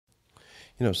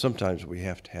You know, sometimes we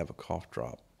have to have a cough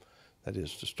drop. That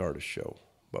is to start a show.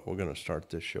 But we're going to start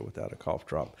this show without a cough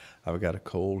drop. I've got a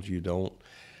cold. You don't.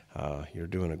 You're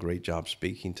doing a great job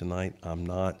speaking tonight. I'm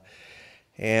not.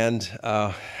 And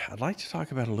I'd like to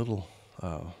talk about a little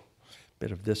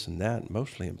bit of this and that,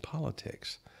 mostly in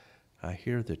politics. I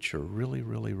hear that you're really,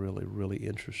 really, really, really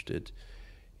interested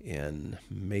in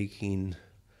making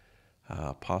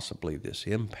possibly this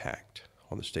impact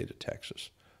on the state of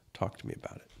Texas. Talk to me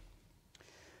about it.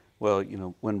 Well,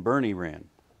 when Bernie ran,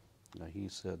 he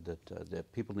said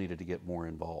that people needed to get more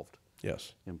involved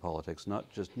Yes. in politics, not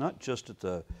just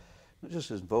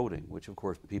as voting, which of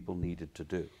course people needed to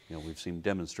do. We've seen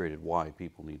demonstrated why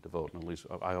people need to vote, and at least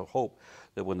I hope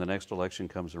that when the next election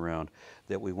comes around,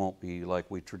 that we won't be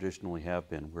like we traditionally have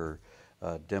been, where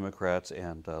Democrats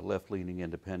and left-leaning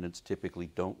independents typically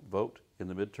don't vote in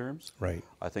the midterms. Right.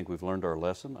 I think we've learned our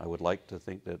lesson. I would like to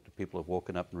think that people have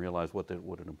woken up and realized what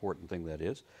an important thing that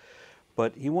is.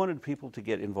 But he wanted people to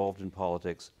get involved in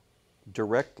politics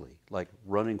directly, like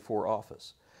running for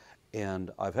office.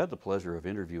 And I've had the pleasure of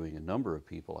interviewing a number of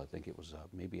people, I think it was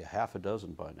maybe a half a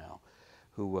dozen by now,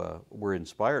 who were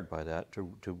inspired by that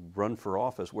to run for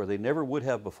office where they never would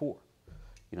have before.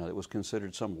 It was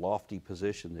considered some lofty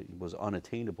position that was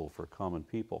unattainable for common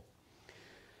people.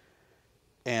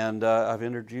 And I've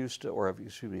interviewed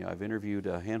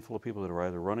a handful of people that are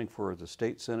either running for the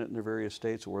state Senate in their various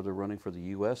states or they're running for the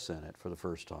U.S. Senate for the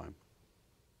first time.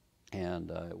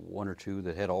 And one or two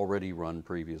that had already run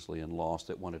previously and lost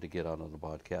that wanted to get out on the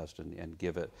podcast and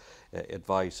give it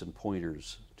advice and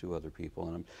pointers to other people.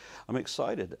 And I'm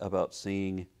excited about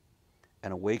seeing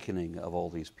an awakening of all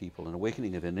these people, an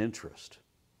awakening of an interest,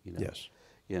 Yes.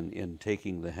 in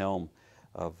taking the helm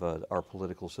of our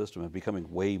political system and becoming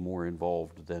way more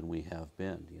involved than we have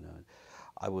been.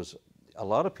 A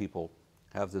lot of people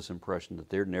have this impression that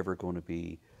they're never going to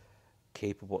be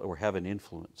capable or have an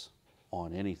influence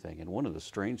on anything. And one of the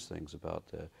strange things about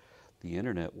the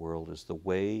internet world is the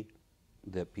way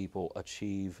that people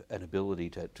achieve an ability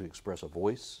to express a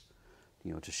voice,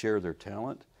 to share their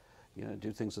talent,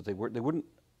 do things that they wouldn't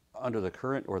under the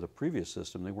current or the previous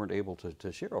system. They weren't able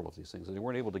to share all of these things. They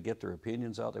weren't able to get their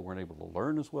opinions out. They weren't able to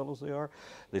learn as well as they are.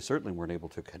 They certainly weren't able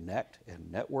to connect and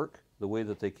network the way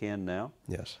that they can now.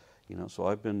 Yes. So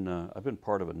I've been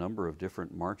part of a number of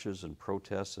different marches and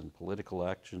protests and political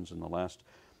actions in the last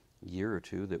year or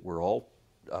two that were all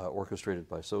orchestrated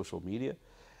by social media,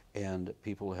 and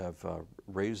people have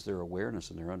raised their awareness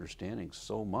and their understanding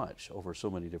so much over so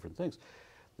many different things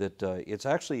that it's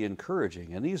actually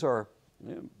encouraging. And these are,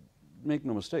 make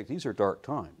no mistake, these are dark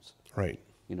times. Right.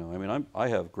 I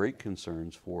have great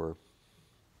concerns for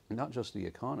not just the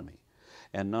economy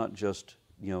and not just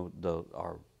the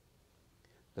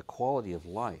quality of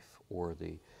life or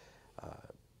the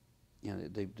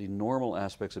normal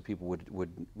aspects that people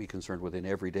would be concerned with in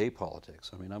everyday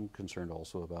politics. I'm concerned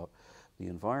also about the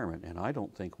environment, and I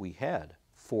don't think we had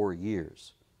 4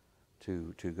 years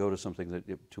to go to something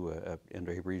to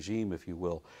a regime, if you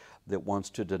will, that wants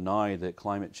to deny that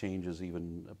climate change is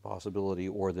even a possibility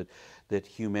or that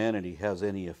humanity has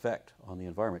any effect on the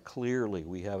environment. Clearly,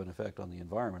 we have an effect on the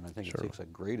environment. I think Sure. It takes a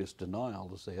greatest denial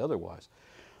to say otherwise.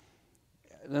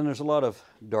 Then there's a lot of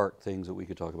dark things that we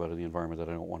could talk about in the environment that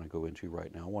I don't want to go into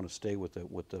right now. I want to stay with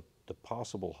the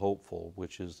possible hopeful,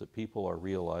 which is that people are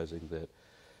realizing that,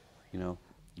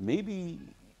 maybe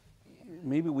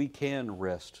we can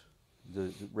wrest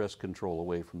control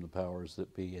away from the powers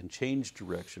that be and change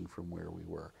direction from where we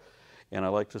were. And I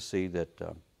like to see that,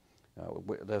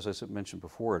 as I mentioned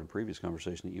before in a previous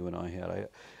conversation that you and I had, I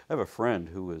have a friend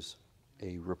who is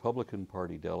a Republican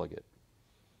Party delegate.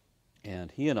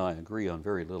 And he and I agree on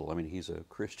very little. He's a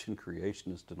Christian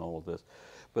creationist and all of this,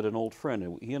 but an old friend.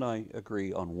 And he and I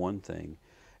agree on one thing,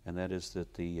 and that is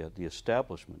that the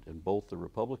establishment in both the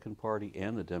Republican Party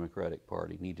and the Democratic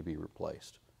Party need to be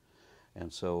replaced.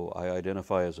 And so I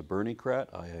identify as a Bernie-crat.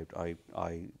 I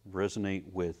resonate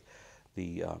with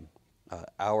the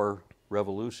Our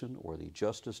Revolution or the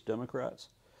Justice Democrats.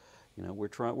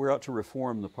 We're out to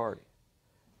reform the party,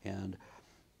 and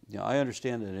I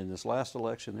understand that in this last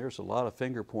election, there's a lot of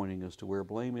finger pointing as to where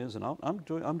blame is, and I'm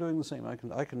doing the same.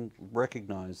 I can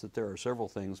recognize that there are several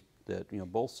things that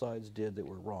both sides did that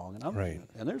were wrong, Right.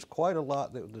 And there's quite a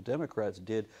lot that the Democrats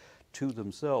did to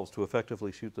themselves to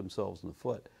effectively shoot themselves in the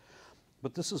foot.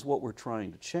 But this is what we're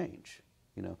trying to change.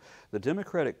 The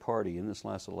Democratic Party in this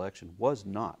last election was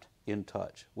not in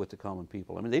touch with the common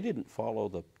people. They didn't follow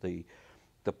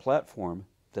the platform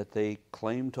that they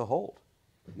claimed to hold.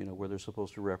 Where they're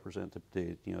supposed to represent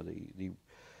the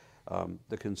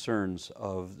concerns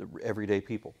of the everyday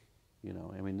people.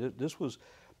 This was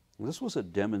This was a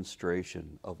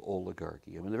demonstration of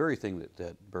oligarchy. I mean, the very thing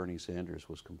that Bernie Sanders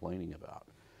was complaining about.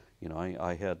 You know,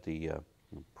 I had the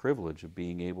privilege of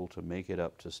being able to make it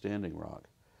up to Standing Rock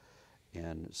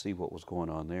and see what was going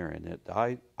on there. And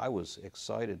I was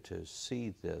excited to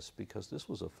see this because this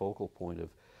was a focal point of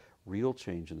real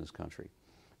change in this country.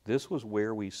 This was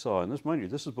where we saw, and this, mind you,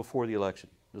 this is before the election.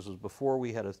 This was before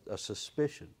we had a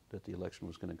suspicion that the election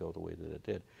was going to go the way that it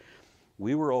did.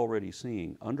 We were already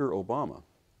seeing, under Obama,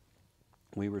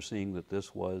 we were seeing that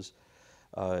this was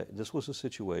a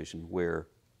situation where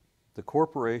the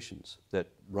corporations that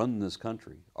run this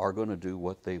country are going to do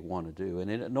what they want to do, and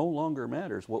it no longer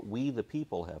matters what we, the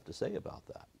people, have to say about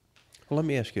that. Well, let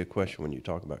me ask you a question when you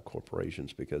talk about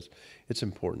corporations, because it's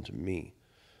important to me.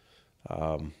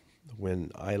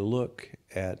 When I look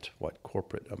at what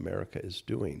corporate America is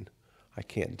doing, I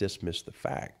can't dismiss the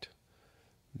fact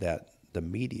that the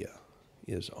media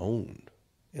is owned,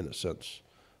 in a sense,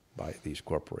 by these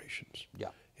corporations. Yeah.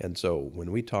 And so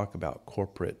when we talk about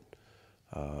corporate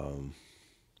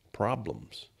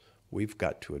problems, we've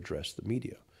got to address the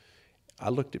media. I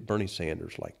looked at Bernie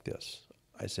Sanders like this.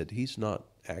 I said, he's not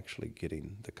actually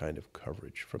getting the kind of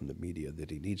coverage from the media that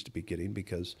he needs to be getting,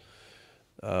 because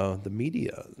the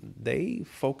media, they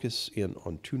focus in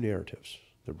on two narratives,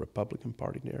 the Republican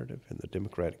Party narrative and the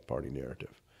Democratic Party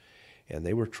narrative. And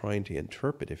they were trying to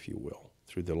interpret, if you will,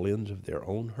 through the lens of their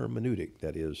own hermeneutic.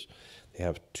 That is, they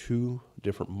have two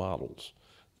different models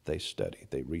they study,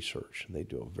 they research, and they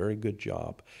do a very good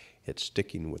job at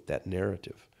sticking with that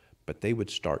narrative. But they would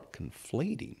start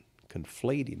conflating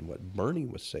what Bernie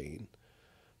was saying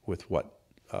with what,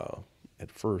 at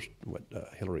first, what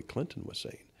Hillary Clinton was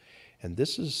saying. And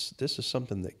this is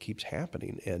something that keeps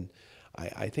happening. And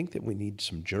I think that we need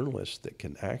some journalists that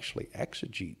can actually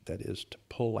exegete, that is, to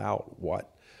pull out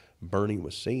what Bernie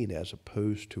was saying as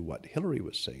opposed to what Hillary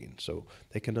was saying, so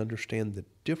they can understand the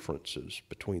differences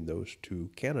between those two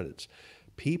candidates.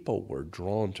 People were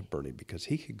drawn to Bernie because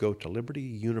he could go to Liberty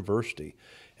University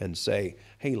and say,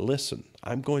 hey, listen,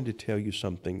 I'm going to tell you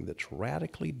something that's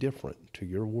radically different to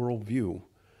your worldview.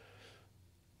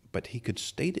 But he could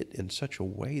state it in such a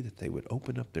way that they would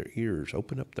open up their ears,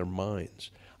 open up their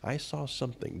minds. I saw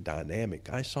something dynamic.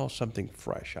 I saw something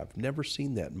fresh. I've never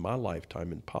seen that in my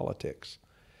lifetime in politics.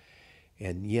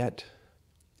 And yet,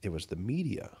 it was the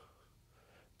media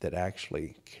that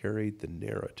actually carried the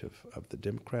narrative of the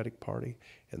Democratic Party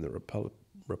and the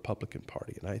Republican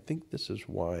Party. And I think this is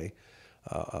why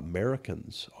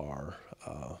Americans are,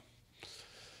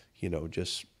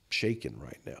 just shaken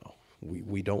right now.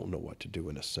 We don't know what to do,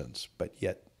 in a sense, but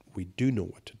yet we do know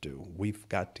what to do. We've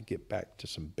got to get back to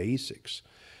some basics.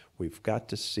 We've got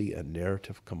to see a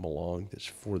narrative come along that's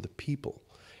for the people.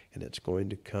 And it's going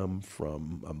to come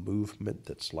from a movement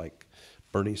that's like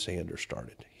Bernie Sanders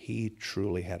started. He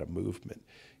truly had a movement.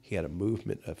 He had a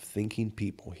movement of thinking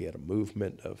people. He had a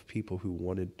movement of people who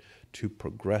wanted to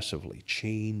progressively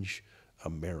change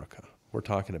America. We're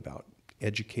talking about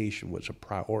education was a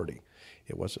priority.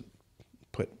 It wasn't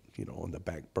put, on the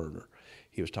back burner.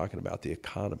 He was talking about the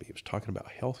economy. He was talking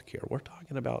about health care. We're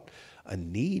talking about a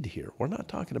need here. We're not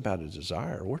talking about a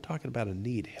desire. We're talking about a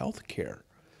need, health care.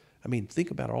 I mean, think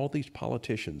about all these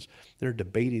politicians. They're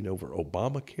debating over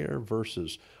Obamacare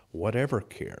versus whatever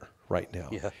care right now.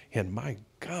 Yeah. And my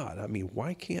God, I mean,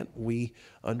 why can't we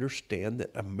understand that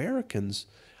Americans,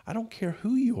 I don't care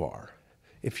who you are,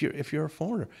 if you're a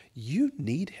foreigner, you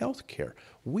need health care.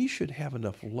 We should have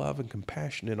enough love and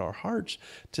compassion in our hearts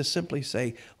to simply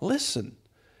say, listen,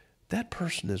 that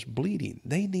person is bleeding.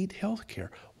 They need health care.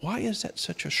 Why is that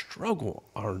such a struggle,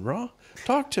 Aron?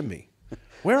 Talk to me.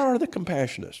 Where are the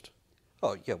compassionists?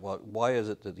 Oh yeah. Well, why is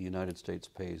it that the United States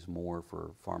pays more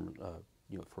for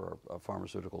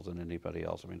pharmaceuticals than anybody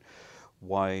else? I mean,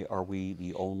 why are we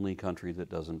the only country that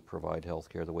doesn't provide health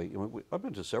care the way? I've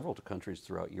been to several countries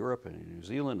throughout Europe and New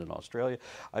Zealand and Australia.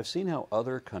 I've seen how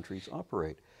other countries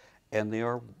operate, and they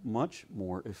are much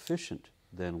more efficient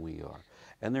than we are,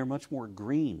 and they're much more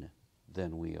green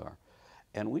than we are.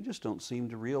 And we just don't seem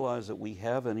to realize that we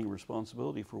have any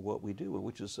responsibility for what we do,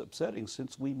 which is upsetting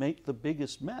since we make the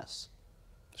biggest mess.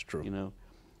 It's true.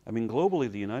 I mean, globally,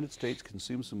 the United States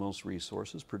consumes the most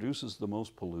resources, produces the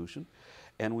most pollution,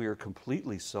 and we are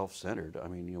completely self-centered. I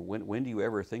mean, when do you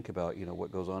ever think about,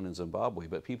 what goes on in Zimbabwe?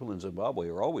 But people in Zimbabwe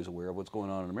are always aware of what's going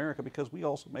on in America because we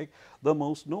also make the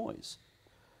most noise.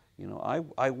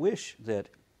 I wish that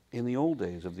in the old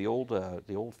days of the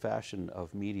old fashion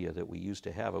of media that we used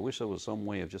to have, I wish there was some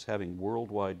way of just having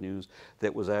worldwide news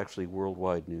that was actually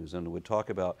worldwide news, and it would talk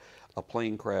about a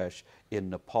plane crash in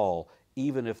Nepal,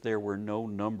 even if there were no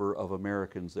number of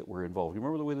Americans that were involved. You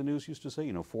remember the way the news used to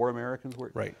say, 4 Americans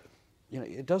were? Right.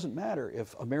 it doesn't matter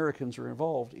if Americans are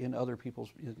involved in other people's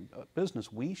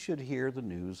business. We should hear the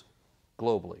news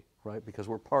globally, right? Because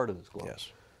we're part of this globe,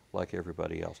 Yes. like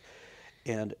everybody else.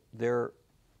 And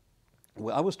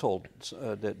well, I was told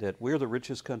that we're the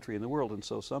richest country in the world, and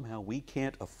so somehow we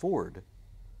can't afford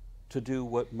to do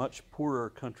what much poorer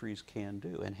countries can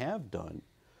do and have done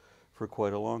for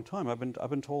quite a long time. I've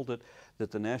been told that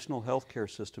the national health care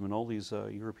system in all these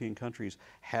European countries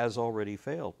has already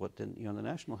failed. The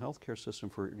national health care system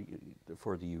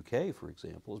for the UK, for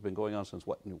example, has been going on since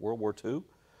World War II.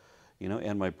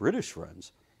 And my British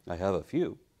friends, I have a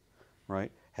few,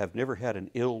 right, have never had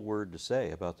an ill word to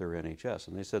say about their NHS.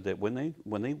 And they said that when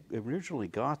they originally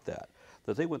got that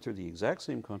they went through the exact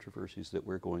same controversies that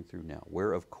we're going through now,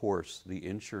 where, of course, the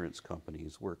insurance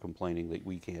companies were complaining that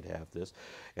we can't have this,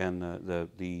 and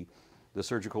the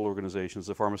surgical organizations,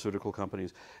 the pharmaceutical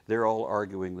companies, they're all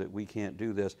arguing that we can't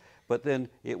do this. But then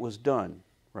it was done,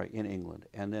 right, in England.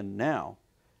 And then now,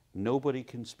 nobody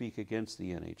can speak against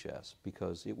the NHS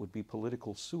because it would be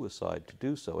political suicide to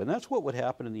do so. And that's what would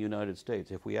happen in the United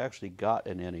States if we actually got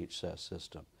an NHS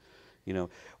system,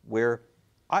 where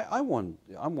I'm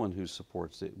one who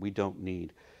supports that we don't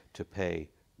need to pay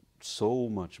so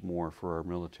much more for our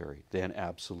military than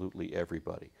absolutely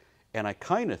everybody. And I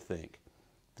kind of think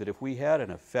that if we had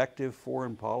an effective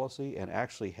foreign policy and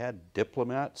actually had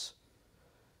diplomats,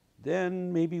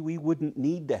 then maybe we wouldn't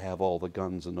need to have all the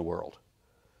guns in the world.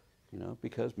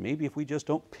 Because maybe if we just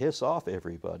don't piss off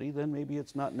everybody, then maybe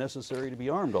it's not necessary to be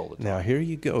armed all the time. Now, here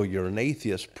you go. You're an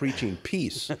atheist preaching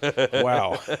peace.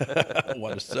 Wow.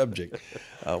 What a subject.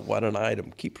 What an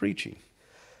item. Keep preaching.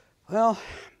 Well,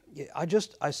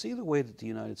 I see the way that the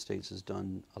United States has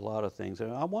done a lot of things,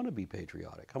 and I want to be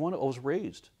patriotic. I was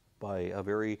raised by a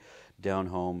very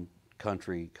down-home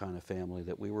country kind of family,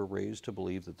 that we were raised to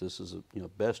believe that this is the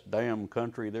best damn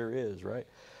country there is, right?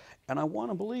 And I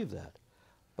want to believe that.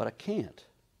 But I can't.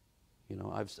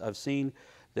 I've seen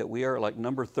that we are like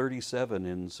number 37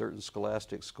 in certain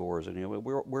scholastic scores, and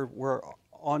we're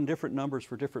on different numbers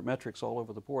for different metrics all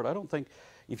over the board. I don't think,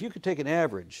 if you could take an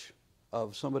average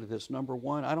of somebody that's number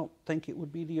one, I don't think it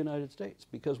would be the United States,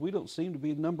 because we don't seem to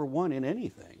be number one in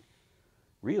anything,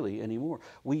 really, anymore.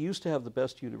 We used to have the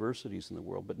best universities in the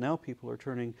world, but now people are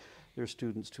turning their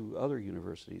students to other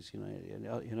universities,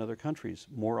 in other countries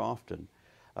more often.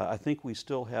 I think we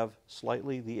still have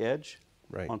slightly the edge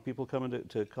on people coming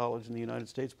to college in the United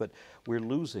States, but we're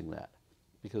losing that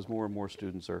because more and more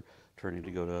students are turning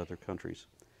to go to other countries.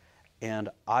 And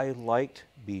I liked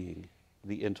being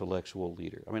the intellectual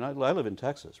leader. I mean, I live in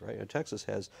Texas, right? And Texas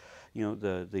has,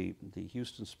 the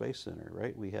Houston Space Center,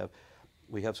 right? We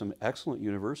have some excellent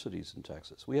universities in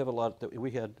Texas. We have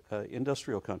we had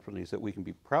industrial companies that we can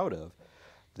be proud of,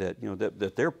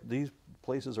 that these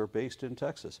places are based in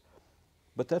Texas.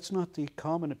 But that's not the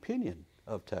common opinion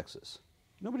of Texas.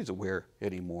 Nobody's aware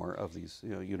anymore of these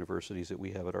universities that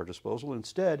we have at our disposal.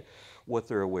 Instead, what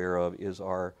they're aware of is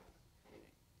our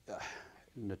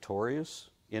notorious,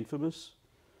 infamous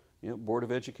Board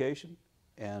of Education,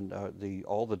 and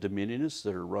all the dominionists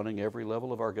that are running every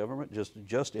level of our government,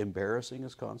 just embarrassing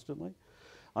us constantly.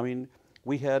 I mean,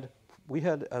 we had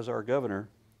as our governor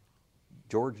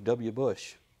George W.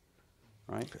 Bush.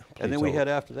 Right? And then we had,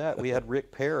 after that, we had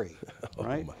Rick Perry,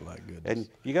 right? Oh, my goodness. And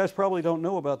you guys probably don't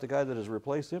know about the guy that has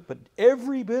replaced him, but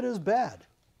every bit as bad.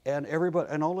 And everybody,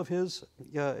 and all of his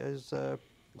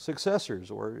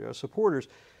successors or supporters,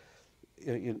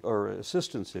 or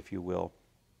assistants, if you will,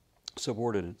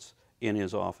 subordinates in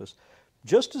his office,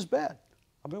 just as bad.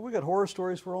 I mean, we got horror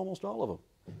stories for almost all of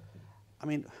them. I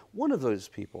mean, one of those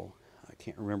people, I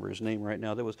can't remember his name right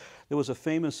now. There was a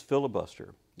famous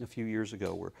filibuster a few years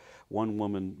ago where one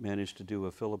woman managed to do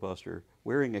a filibuster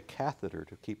wearing a catheter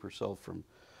to keep herself from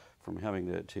having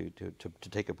to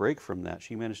take a break from that.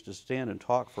 She managed to stand and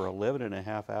talk for 11 and a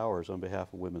half hours on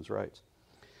behalf of women's rights.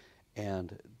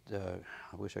 And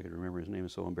I wish I could remember his name.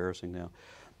 It's so embarrassing now.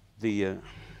 The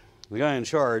guy in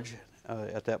charge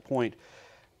at that point,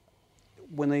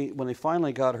 when they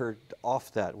finally got her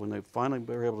off that, when they finally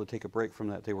were able to take a break from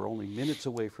that, they were only minutes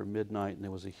away from midnight, and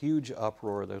there was a huge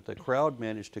uproar. The crowd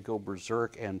managed to go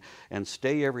berserk and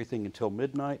stay everything until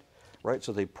midnight, right?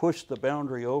 So they pushed the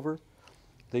boundary over.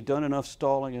 They'd done enough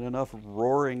stalling and enough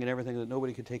roaring and everything that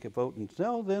nobody could take a vote. And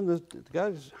now then the guy,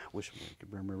 I wish I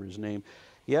could remember his name,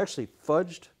 he actually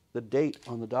fudged the date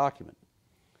on the document.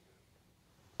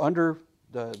 Under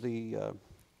the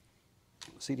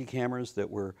CD cameras that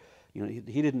were, he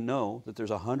didn't know that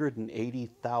there's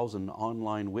 180,000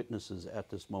 online witnesses at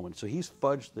this moment. So he's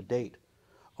fudged the date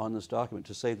on this document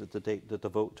to say that the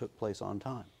vote took place on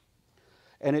time.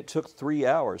 And it took 3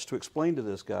 hours to explain to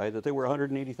this guy that there were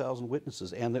 180,000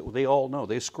 witnesses and that they all know.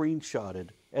 They screenshotted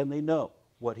and they know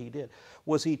what he did.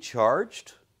 Was he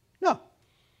charged? No,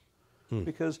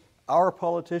 because our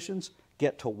politicians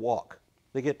get to walk.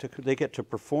 They get to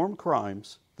perform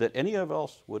crimes that any of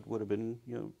us would have been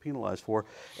penalized for,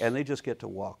 and they just get to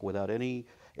walk without any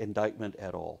indictment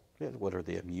at all. What, are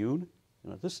they immune?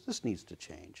 This needs to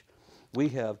change. We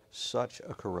have such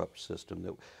a corrupt system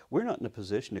that we're not in a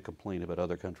position to complain about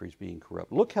other countries being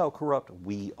corrupt. Look how corrupt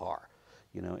we are.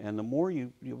 And the more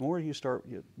you start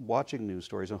watching news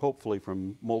stories, and hopefully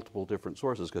from multiple different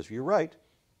sources, because you're right,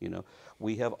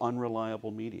 we have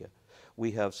unreliable media.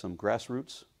 We have some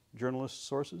grassroots journalist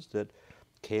sources that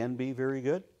can be very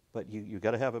good, but you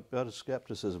got to have a bit of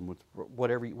skepticism with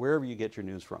wherever you get your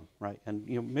news from, right? And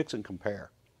mix and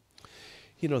compare.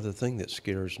 The thing that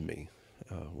scares me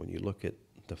when you look at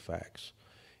the facts,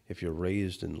 if you're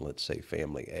raised in, let's say,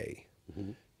 family A,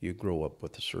 you grow up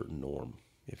with a certain norm.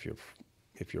 If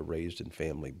you're raised in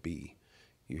family B,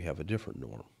 you have a different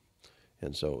norm.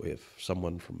 And so if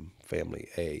someone from family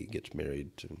A gets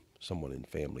married to someone in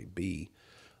family B,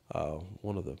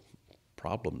 one of the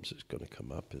problems that's going to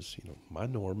come up is, my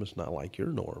norm is not like your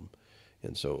norm.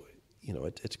 And so,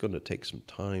 it's going to take some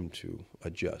time to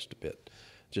adjust a bit,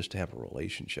 just to have a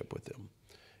relationship with them.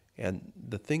 And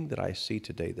the thing that I see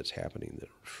today that's happening that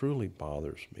truly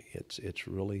bothers me, it's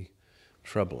really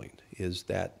troubling, is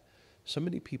that so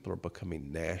many people are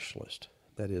becoming nationalist.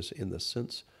 That is, in the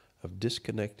sense of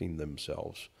disconnecting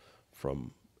themselves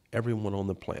from everyone on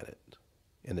the planet,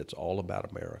 and it's all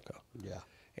about America. Yeah.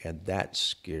 And that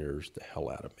scares the hell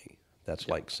out of me. That's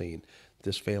like saying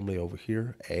this family over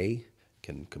here, A,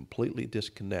 can completely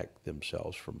disconnect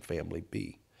themselves from family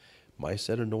B. My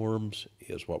set of norms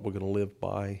is what we're going to live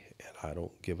by, and I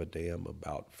don't give a damn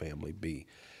about family B.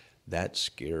 That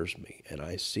scares me, and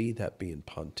I see that being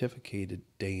pontificated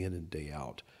day in and day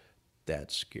out.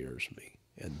 That scares me.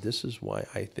 And this is why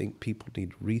I think people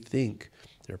need to rethink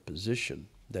their position,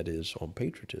 that is, on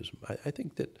patriotism. I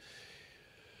think that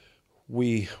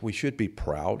we should be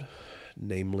proud,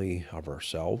 namely of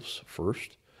ourselves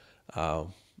first,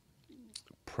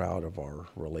 proud of our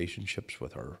relationships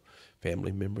with our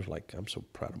family members. Like, I'm so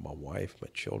proud of my wife, my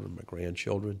children, my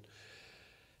grandchildren.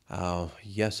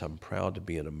 Yes, I'm proud to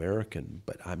be an American,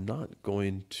 but I'm not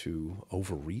going to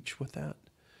overreach with that.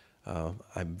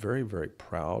 I'm very, very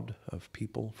proud of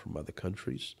people from other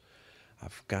countries.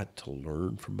 I've got to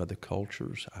learn from other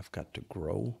cultures. I've got to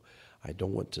grow. I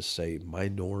don't want to say my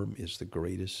norm is the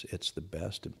greatest, it's the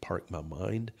best, and park my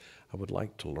mind. I would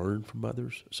like to learn from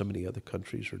others. So many other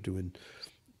countries are doing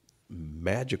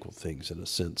magical things, in a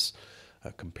sense,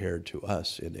 compared to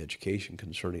us in education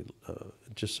concerning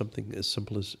just something as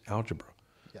simple as algebra.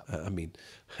 Yeah. I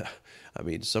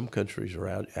mean, some countries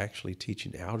are actually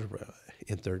teaching algebra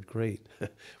in third grade.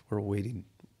 We're waiting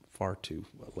far too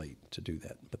late to do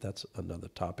that, but that's another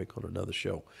topic on another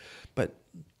show. But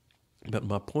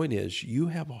my point is, you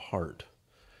have a heart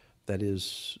that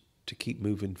is to keep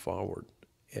moving forward,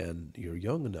 and you're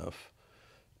young enough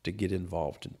to get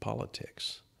involved in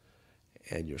politics,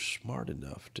 and you're smart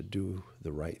enough to do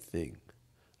the right thing.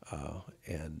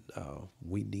 And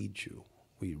we need you.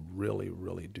 We really,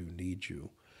 really do need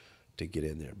you to get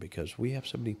in there, because we have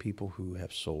so many people who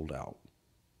have sold out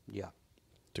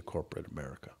to corporate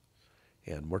America.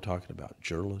 And we're talking about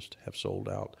journalists have sold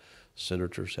out,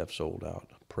 senators have sold out,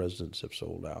 presidents have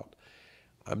sold out.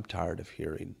 I'm tired of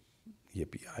hearing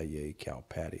yippee-yi-yay, cow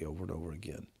patty over and over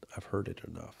again. I've heard it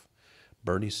enough.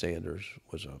 Bernie Sanders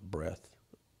was a breath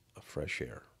of fresh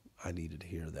air. I needed to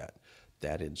hear that.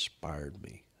 That inspired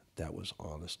me. That was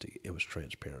honesty. It was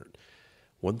transparent.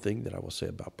 One thing that I will say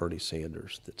about Bernie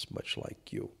Sanders that's much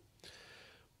like you,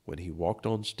 when he walked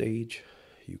on stage,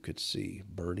 you could see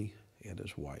Bernie and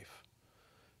his wife.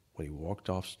 When he walked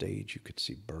off stage, you could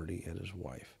see Bernie and his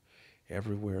wife.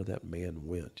 Everywhere that man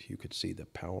went, you could see the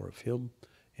power of him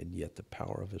and yet the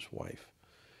power of his wife.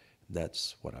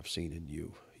 That's what I've seen in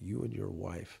you. You and your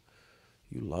wife,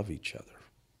 you love each other.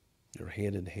 You're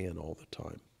hand in hand all the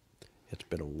time. It's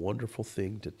been a wonderful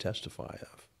thing to testify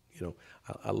of.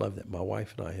 I love that. My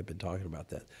wife and I have been talking about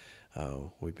that.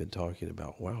 We've been talking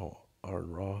about, wow,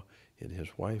 Aron Ra and his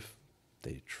wife,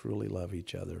 they truly love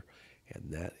each other,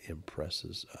 and that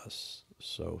impresses us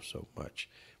so, so much.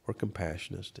 We're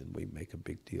compassionate, and we make a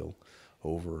big deal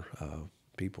over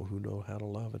people who know how to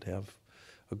love and have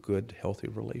a good, healthy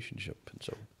relationship. And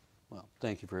so, well,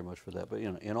 thank you very much for that. But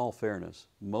in all fairness,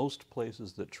 most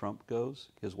places that Trump goes,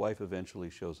 his wife eventually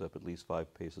shows up at least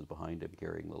 5 paces behind him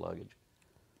carrying the luggage.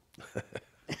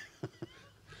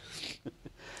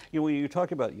 When you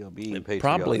talk about being patriotic,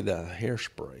 probably the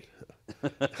hairspray.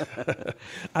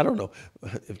 I don't know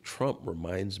if Trump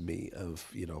reminds me of,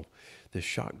 the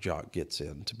shock jock gets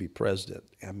in to be president.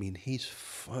 I mean, he's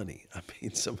funny. I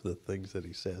mean, some of the things that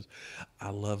he says,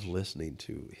 I love listening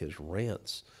to his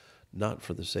rants, not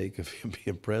for the sake of him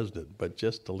being president, but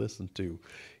just to listen to,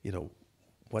 you know,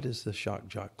 what is the shock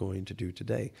jock going to do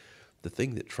today? The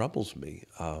thing that troubles me,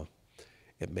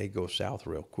 it may go south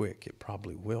real quick. It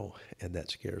probably will, and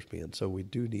that scares me. And so we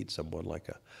do need someone like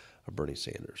a Bernie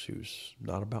Sanders who's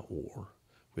not about war.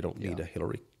 We don't need Yeah. a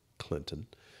Hillary Clinton.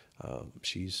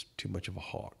 She's too much of a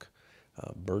hawk.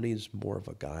 Bernie's more of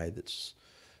a guy that's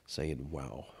saying,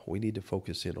 wow, we need to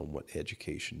focus in on what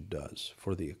education does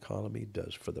for the economy,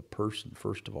 does for the person,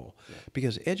 first of all. Yeah.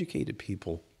 Because educated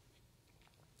people,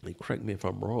 and correct me if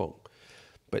I'm wrong,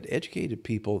 but educated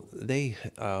people, they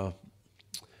have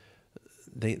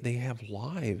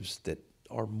lives that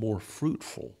are more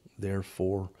fruitful.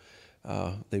 Therefore,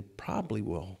 they probably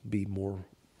will be more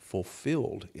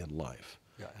fulfilled in life.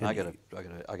 Yeah, and I gotta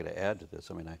add to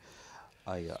this. I mean,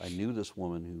 I knew this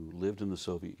woman who lived in the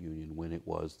Soviet Union when it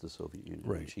was the Soviet Union.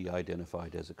 Right. And she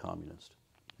identified as a communist,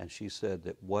 and she said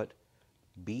that what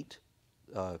beat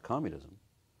communism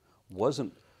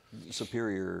wasn't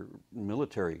superior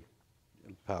military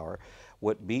power.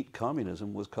 What beat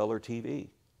communism was color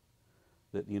TV.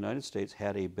 That the United States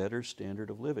had a better standard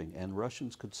of living, and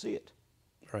Russians could see it.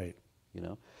 Right. You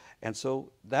know, and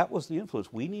so that was the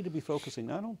influence. We need to be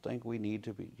focusing. I don't think we need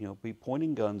to be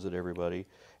pointing guns at everybody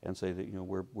and say that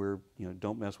we're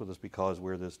don't mess with us because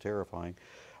we're this terrifying.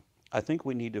 I think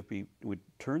we need to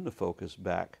turn the focus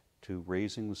back to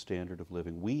raising the standard of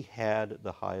living. We had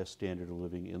the highest standard of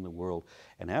living in the world,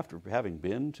 and after having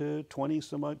been to 20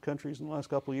 some odd countries in the last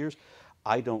couple of years,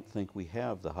 I don't think we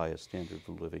have the highest standard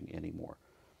of living anymore,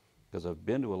 because I've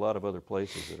been to a lot of other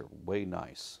places that are way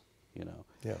nice.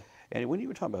 Yeah. And when you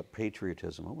were talking about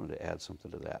patriotism, I wanted to add something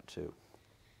to that too.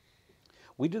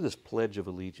 We do this Pledge of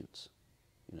Allegiance,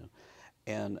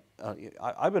 and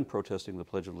I've been protesting the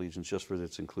Pledge of Allegiance just for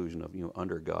its inclusion of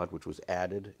under God, which was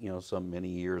added some many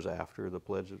years after the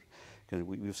Pledge. Because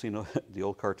we've seen the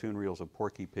old cartoon reels of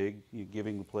Porky Pig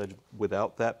giving the pledge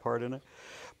without that part in it.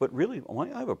 But really,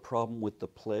 I have a problem with the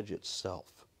pledge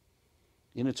itself,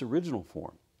 in its original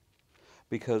form,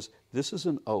 because this is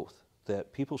an oath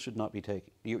that people should not be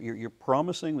taking. You're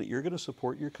promising that you're going to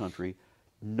support your country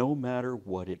no matter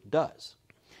what it does.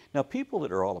 Now, people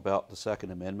that are all about the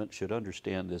Second Amendment should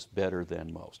understand this better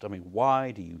than most. I mean,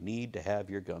 why do you need to have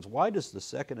your guns? Why does the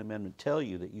Second Amendment tell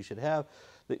you that you should have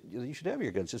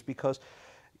your guns? Just because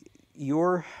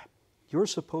you're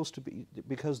supposed to be,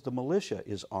 because the militia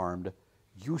is armed,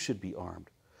 you should be armed.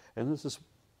 And this is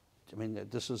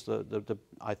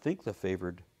I think the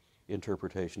favored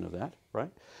interpretation of that,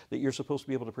 right? That you're supposed to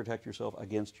be able to protect yourself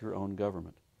against your own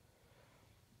government.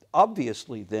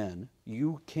 Obviously, then,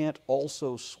 you can't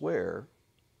also swear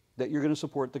that you're going to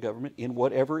support the government in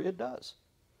whatever it does.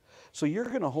 So you're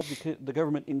going to hold the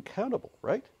government accountable,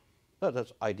 right?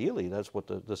 Ideally, that's what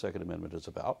the Second Amendment is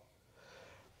about.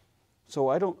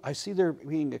 So I see there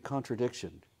being a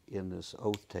contradiction in this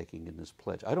oath-taking, in this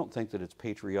pledge. I don't think that it's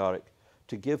patriotic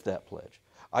to give that pledge.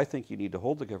 I think you need to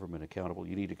hold the government accountable.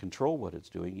 You need to control what it's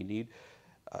doing. You need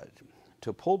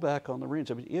to pull back on the reins.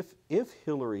 I mean, if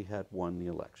Hillary had won the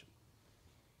election,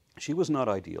 she was not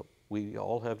ideal. We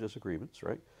all have disagreements,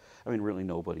 right? I mean, really,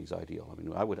 nobody's ideal. I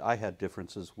mean, I had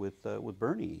differences with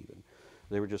Bernie even.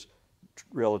 They were just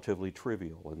relatively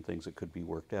trivial and things that could be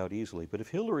worked out easily. But if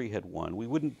Hillary had won, we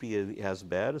wouldn't be as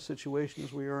bad a situation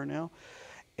as we are now.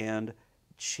 And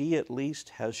she at least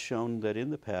has shown that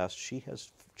in the past she has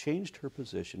changed her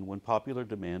position when popular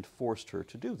demand forced her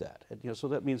to do that. And, so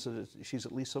that means that she's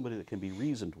at least somebody that can be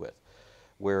reasoned with.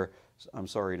 Where I'm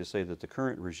sorry to say that the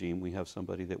current regime, we have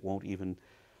somebody that won't even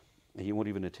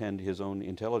attend his own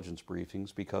intelligence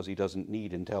briefings because he doesn't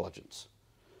need intelligence.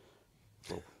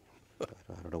 Well,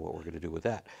 I don't know what we're going to do with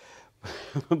that.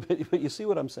 But you see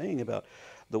what I'm saying about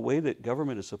the way that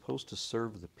government is supposed to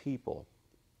serve the people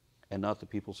and not the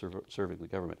people serving the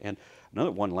government. And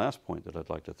one last point that I'd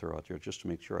like to throw out there, just to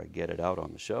make sure I get it out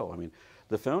on the show. I mean,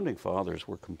 the Founding Fathers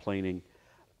were complaining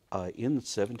in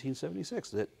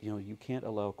 1776 that you can't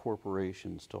allow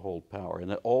corporations to hold power, and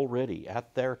that already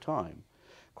at their time,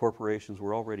 corporations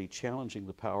were already challenging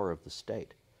the power of the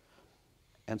state.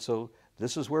 And so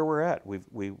this is where we're at.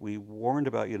 We warned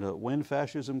about when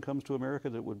fascism comes to America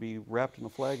that it would be wrapped in a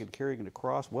flag and carrying a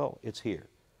cross. Well, it's here.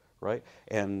 Right?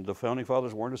 And the Founding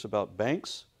Fathers warned us about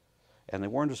banks, and they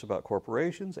warned us about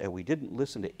corporations, and we didn't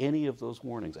listen to any of those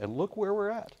warnings. And look where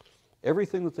we're at.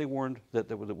 Everything that they warned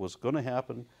that was going to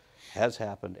happen has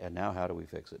happened, and now how do we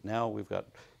fix it? Now we've got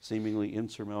seemingly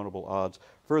insurmountable odds,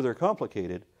 further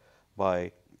complicated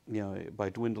by, by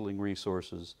dwindling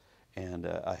resources and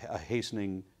a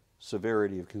hastening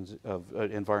severity of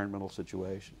environmental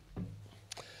situation.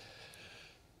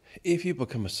 If you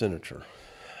become a senator,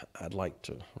 I'd like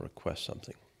to request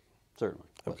something. Certainly.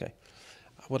 Okay.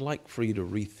 I would like for you to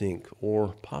rethink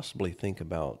or possibly think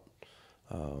about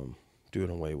doing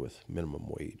away with minimum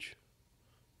wage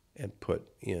and put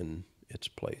in its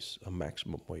place a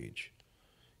maximum wage.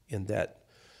 In that,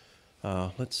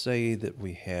 let's say that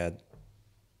we had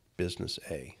business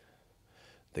A.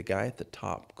 The guy at the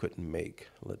top couldn't make,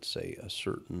 let's say, a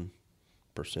certain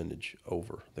percentage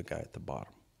over the guy at the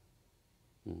bottom.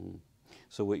 Mm-hmm.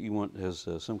 So what you want is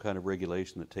some kind of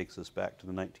regulation that takes us back to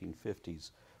the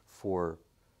 1950s for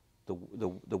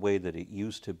the way that it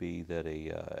used to be, that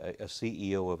a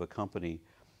CEO of a company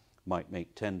might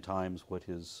make 10 times what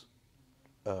his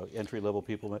entry-level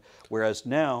people make, whereas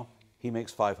now he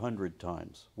makes 500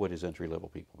 times what his entry-level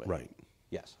people make. Right.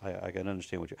 Yes, I can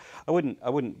understand what you. I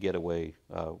wouldn't get away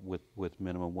with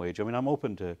minimum wage. I mean, I'm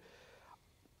open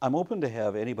to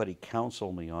have anybody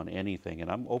counsel me on anything, and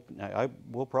I'm open. I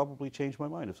will probably change my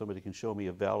mind if somebody can show me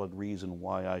a valid reason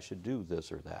why I should do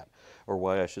this or that, or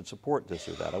why I should support this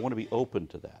or that. I want to be open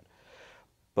to that.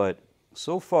 But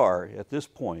so far, at this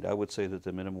point, I would say that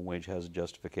the minimum wage has a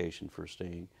justification for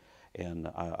staying, and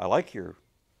I like your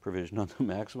provision on the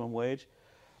maximum wage.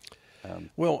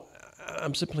 Well,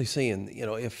 I'm simply saying,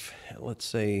 if, let's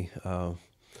say,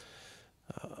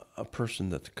 a person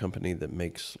that the company that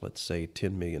makes, let's say,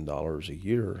 $10 million a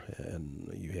year,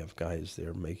 and you have guys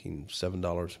there making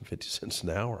 $7.50 an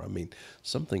hour, I mean,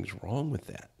 something's wrong with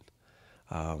that.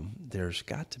 There's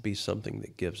got to be something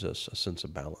that gives us a sense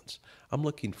of balance. I'm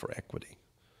looking for equity,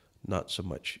 not so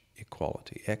much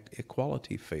equality.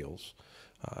 Equality fails.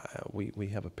 We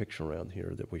have a picture around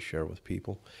here that we share with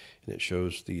people, and it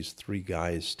shows these three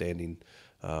guys standing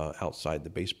outside the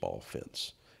baseball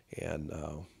fence. And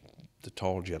the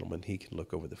tall gentleman, he can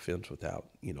look over the fence without,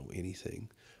 anything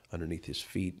underneath his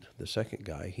feet. The second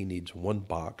guy, he needs one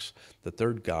box. The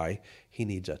third guy, he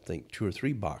needs, I think, 2 or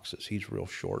 3 boxes. He's real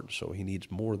short, so he needs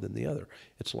more than the other.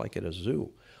 It's like at a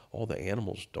zoo. All the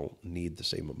animals don't need the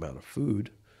same amount of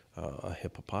food. A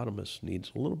hippopotamus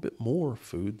needs a little bit more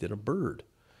food than a bird.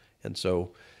 And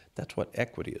so that's what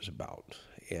equity is about.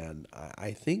 And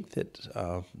I think that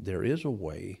there is a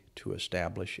way to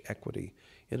establish equity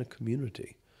in a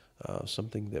community,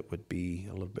 something that would be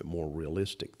a little bit more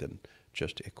realistic than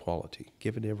just equality.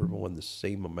 Giving everyone the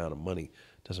same amount of money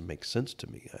doesn't make sense to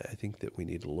me. I think that we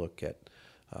need to look at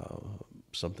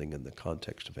something in the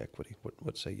context of equity.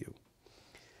 What say you?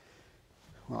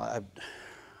 Well,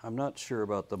 I'm not sure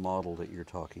about the model that you're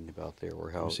talking about there,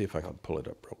 or how. Let me see if I can pull it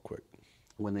up real quick.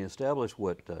 When they establish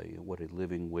what a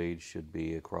living wage should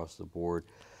be across the board,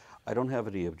 I don't have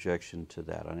any objection to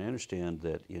that. And I understand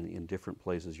that in different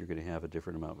places you're going to have a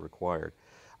different amount required.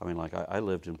 I mean, like I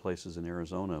lived in places in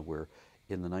Arizona where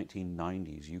in the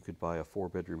 1990s you could buy a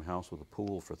 4-bedroom house with a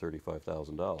pool for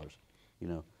 $35,000,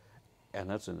 and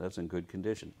that's in good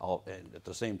condition. And at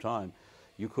the same time,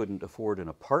 you couldn't afford an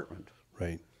apartment,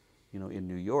 right? In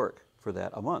New York for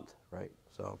that a month, right?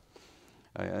 So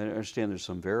I understand there's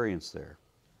some variance there.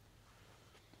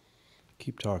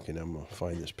 Keep talking. I'm going to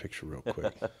find this picture real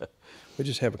quick. We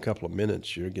just have a couple of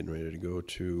minutes. You're getting ready to go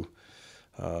to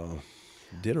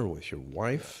dinner with your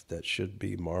wife. That should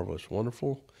be marvelous,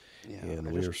 wonderful,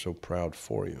 and we are so proud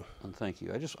for you. And thank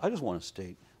you. I just want to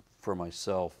state for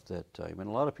myself that a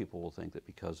lot of people will think that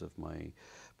because of my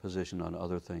position on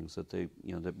other things that they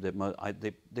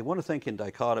want to think in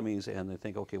dichotomies, and they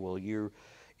think, okay, well,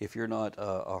 if you're not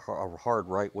a hard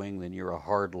right wing, then you're a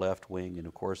hard left wing, and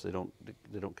of course they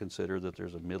don't consider that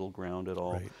there's a middle ground at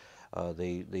all. Right.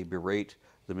 They berate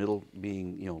the middle,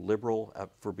 being liberal,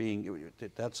 for being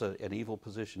that's an evil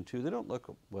position too. They don't look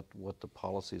at what the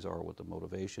policies are, what the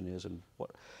motivation is, and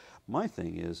what my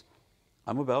thing is.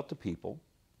 I'm about the people,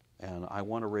 and I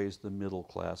want to raise the middle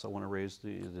class. I want to raise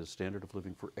the standard of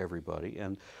living for everybody.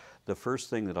 And the first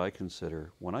thing that I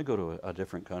consider when I go to a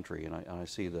different country and I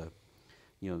see the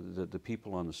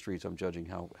people on the streets, I'm judging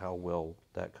how well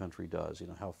that country does,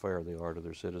 how fair they are to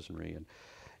their citizenry.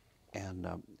 And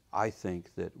I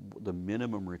think that the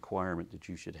minimum requirement that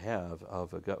you should have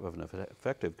of an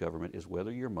effective government is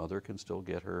whether your mother can still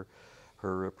get her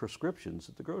prescriptions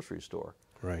at the grocery store.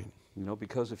 Right.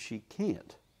 Because if she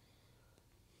can't,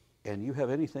 and you have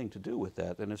anything to do with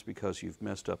that, then it's because you've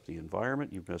messed up the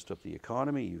environment, you've messed up the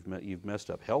economy, you've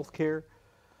messed up health care.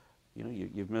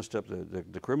 You've messed up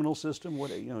the criminal system.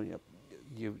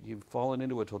 you've fallen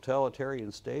into a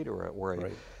totalitarian state or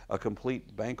Right. a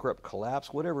complete bankrupt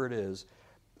collapse, whatever it is.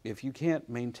 If you can't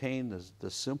maintain the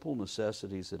simple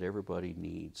necessities that everybody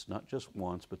needs, not just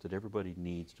wants, but that everybody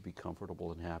needs to be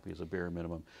comfortable and happy as a bare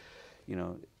minimum,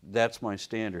 that's my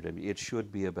standard. I mean, it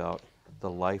should be about the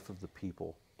life of the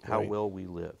people, how Right. well we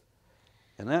live.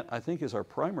 And that, I think, is our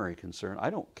primary concern.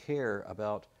 I don't care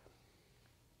about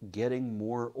getting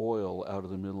more oil out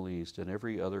of the Middle East and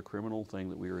every other criminal thing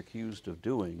that we are accused of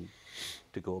doing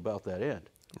to go about that end.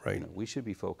 Right. We should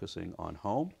be focusing on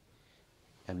home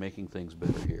and making things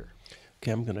better here.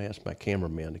 Okay, I'm going to ask my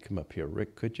cameraman to come up here.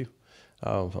 Rick, could you?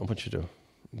 I want you to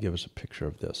give us a picture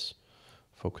of this.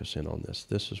 Focus in on this.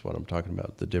 This is what I'm talking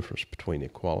about, the difference between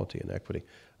equality and equity.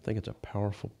 I think it's a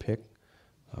powerful pick.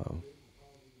 I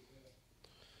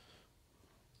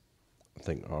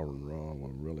think Aron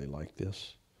will really like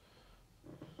this.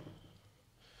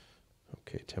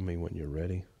 Okay, tell me when you're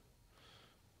ready.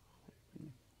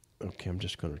 Okay, I'm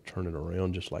just going to turn it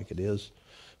around just like it is.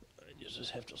 You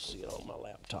just have to see it on my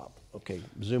laptop. Okay,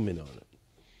 zoom in on it.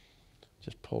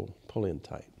 Just pull in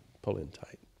tight, pull in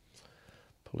tight,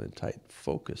 pull in tight.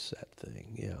 Focus that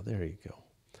thing. Yeah, there you go.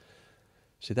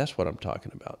 See, that's what I'm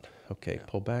talking about. Okay, Yeah.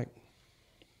 pull back.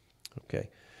 Okay.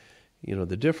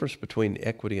 The difference between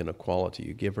equity and equality,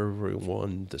 you give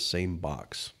everyone the same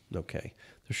box. Okay.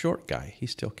 The short guy, he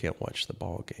still can't watch the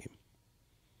ball game.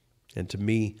 And to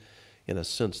me, in a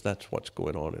sense, that's what's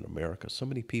going on in America. So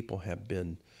many people have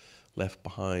been left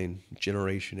behind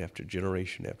generation after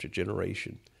generation after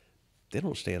generation. They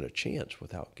don't stand a chance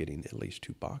without getting at least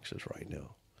 2 boxes right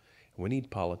now. We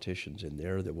need politicians in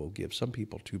there that will give some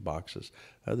people 2 boxes,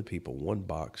 other people 1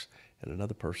 box, and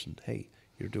another person, hey,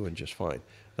 you're doing just fine.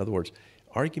 In other words,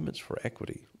 arguments for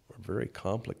equity are very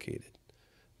complicated,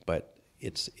 but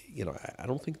it's, I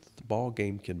don't think that the ball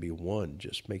game can be won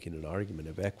just making an argument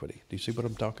of equity. Do you see what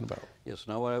I'm talking about? Yes.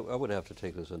 Now, I would have to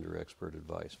take this under expert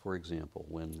advice. For example,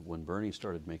 when Bernie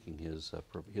started making his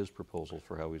proposal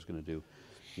for how he was going to do,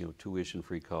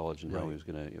 tuition-free college and how he was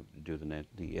going to do the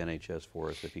NHS for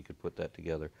us, if he could put that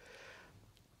together.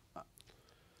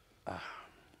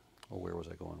 Where was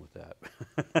I going with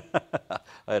that?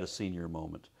 I had a senior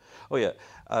moment. Oh yeah,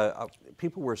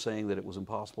 people were saying that it was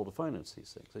impossible to finance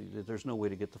these things. There's no way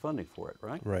to get the funding for it,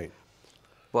 right? Right.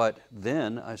 But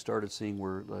then I started seeing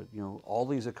where, all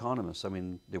these economists, I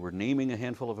mean, they were naming a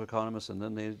handful of economists, and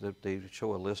then they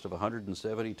show a list of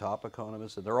 170 top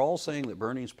economists, and they're all saying that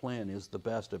Bernie's plan is the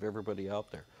best of everybody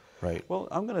out there. Right. Well,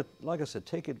 I'm going to, like I said,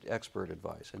 take expert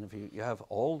advice. And if you have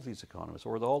all of these economists,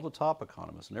 or all the top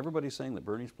economists, and everybody's saying that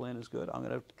Bernie's plan is good,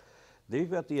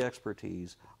 they've got the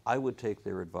expertise. I would take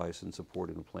their advice in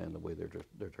supporting the plan the way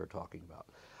they're talking about.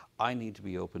 I need to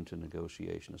be open to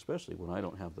negotiation, especially when I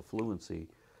don't have the fluency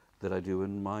that I do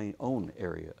in my own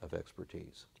area of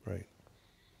expertise. Right.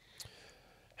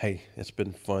 Hey, it's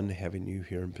been fun having you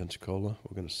here in Pensacola.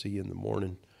 We're going to see you in the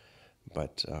morning,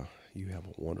 but you have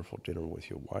a wonderful dinner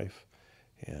with your wife,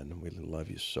 and we love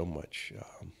you so much.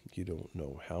 You don't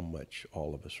know how much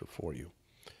all of us are for you.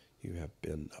 You have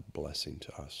been a blessing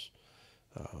to us.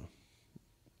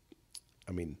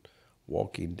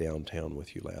 Walking downtown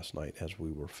with you last night as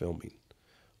we were filming,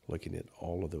 looking at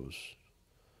all of those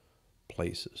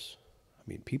places.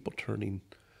 People turning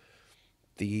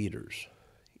theaters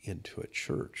into a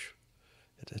church.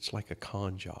 It's like a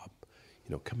con job.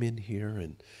 Come in here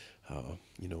and,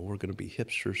 we're going to be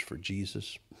hipsters for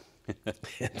Jesus.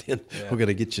 And then we're going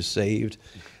to get you saved.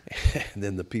 And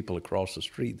then the people across the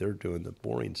street, they're doing the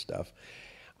boring stuff.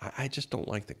 I just don't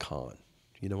like the con.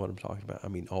 You know what I'm talking about?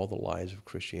 All the lies of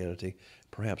Christianity.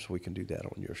 Perhaps we can do that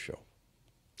on your show.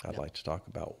 I'd like to talk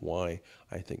about why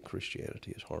I think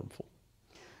Christianity is harmful.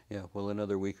 Yeah, well,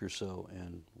 another week or so,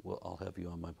 and I'll have you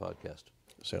on my podcast.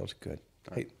 Sounds good.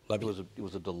 All right. Hey, love you. It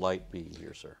was a delight being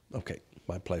here, sir. Okay,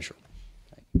 my pleasure.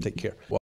 Take care.